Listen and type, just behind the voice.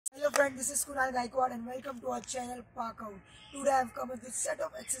friend, this is Kunal Gaikwad and welcome to our channel Pike Raise. Today I have come up with a set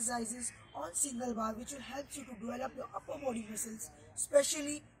of exercises on single bar which will help you to develop your upper body muscles,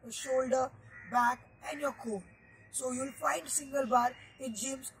 especially your shoulder, back and your core. So you'll find single bar in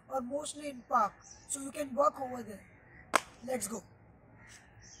gyms or mostly in parks, so you can work over there. Let's go.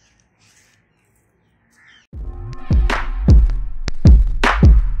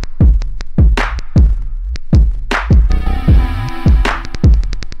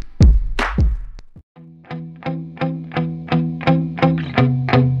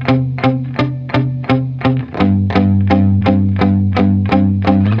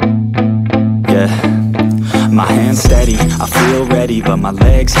 My hands steady, I feel ready, but my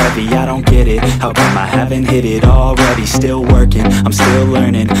legs heavy, I don't get it. How come I haven't hit it already? Still working, I'm still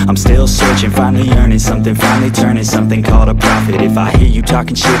learning, I'm still searching, finally earning something, finally turning something called a profit. If I hear you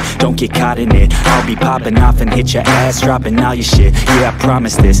talking shit, don't get caught in it. I'll be popping off and hit your ass, dropping all your shit. Yeah, I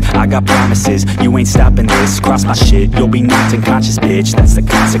promise this, I got promises, you ain't stopping this. Cross my shit, you'll be knocked unconscious, bitch. That's the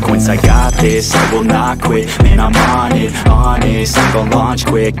consequence, I got this, I will not quit. Man, I'm on it, honest, I'm gon' launch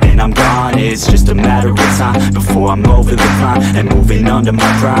quick, then I'm gone. It's just a matter of time before I'm over the climb and moving under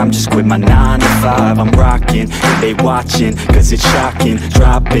my prime. Just quit my 9 to 5, I'm rocking and they watching, cause it's shocking.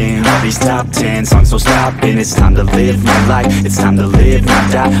 Dropping all these top 10 songs, so stopping. It's time to live my life, it's time to live,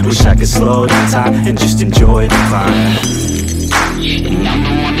 not die. Wish I could slow down time and just enjoy the climb. And I'm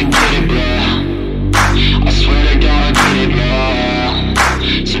the one to get it, bro. I swear to God I get it,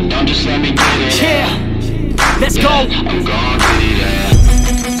 bro. So don't just let me get it. Yeah, let's go. I'm gonna get it, yeah.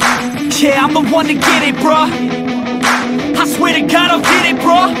 Yeah, I'm the one to get it, bruh. I swear to God I'll get it,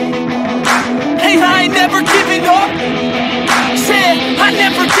 bruh. Hey, I ain't never giving up. Yeah, I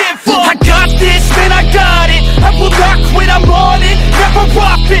never give up. I got this, man, I got it. I will not quit, I'm on it. Never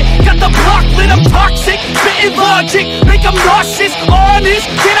rock it. Got the block lit, I'm toxic. Spitting logic, make them nauseous. Honest,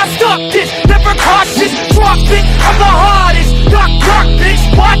 can I stop this? Never cautious, drop it. I'm the hardest. Knock, knock, bitch,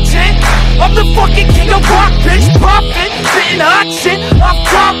 watch it. I'm the fucking king of rock, bitch. Profit, spitting hot shit. I'm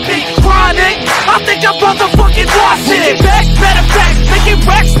topic, chronic. I think I motherfucking lost it. Get back, matter of fact, making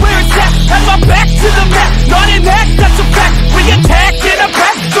racks where it's at. Have my back to the mat, not an act, that's a fact. We attack in a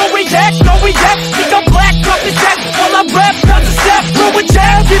back, no react, no react. Think I'm black, up his neck, while I rap, not to step. Throwing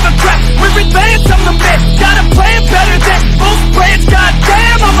jabs, give a crap. We're advanced, I'm the man. Got a plan better than most brands.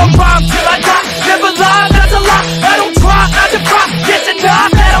 Goddamn, I'm a rhyme till I die. Never lie, that's a lie. I don't try, I defy. Yes and nah,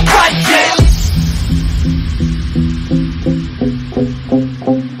 that I'm right, yeah.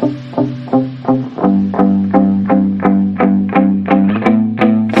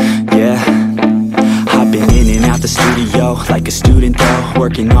 The studio, like a student though,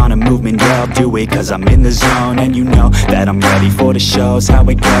 working on a movement, yeah, I'll do it cause I'm in the zone. And you know that I'm ready for the shows. How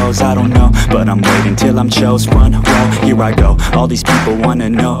it goes, I don't know, but I'm waiting till I'm chose. Front row, here I go. All these people wanna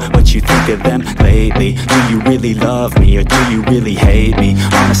know what you think of them lately. Do you really love me or do you really hate me?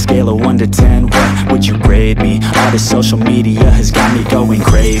 On a scale of 1 to 10, what would you grade me? All this social media has got me going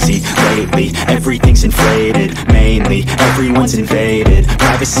crazy lately. Everything's inflated, mainly everyone's invaded.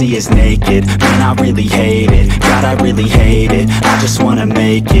 Privacy is naked, man, I really hate it. God, I really hate it. I just wanna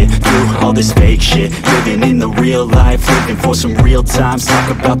make it through all this fake shit. Living in the real life, looking for some real times. Talk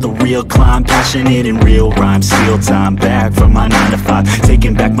about the real climb, passionate in real rhymes. Steal time back from my 9 to 5,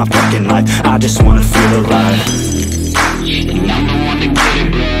 taking back my fucking life. I just wanna feel alive. And I'm the one to get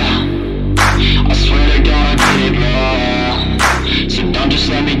it, bro. I swear to God I get it, bro. So don't just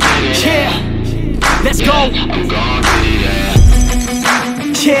let me get it. Yeah, let's go. I'm gonna get it, yeah.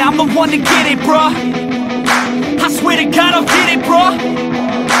 Yeah, I'm the one to get it, bruh. I swear to God I'll get it, bro.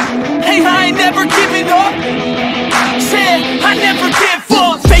 Hey, I ain't never giving up. Yeah, I never give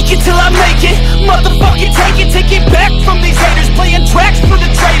up. Fake it till I make it. Motherfucking take it back from these haters. Playing tracks for the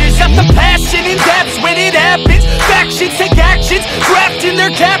traitors. Got the passion in depths when it happens. Factions take actions, drafting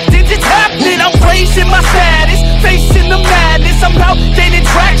their captains. It's happening, I'm raising my status. Facing the madness, I'm out gaining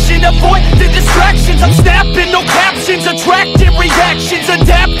traction. Avoid the distractions, I'm snapping, no captions. Attracting reactions,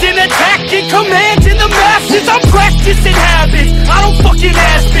 adapting, attacking, commanding the masses. I'm practicing habits, I don't fucking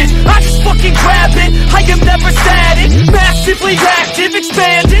ask bitch, I just fucking grab it. I am never static, massively active,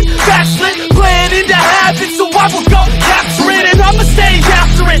 expanding, backslid,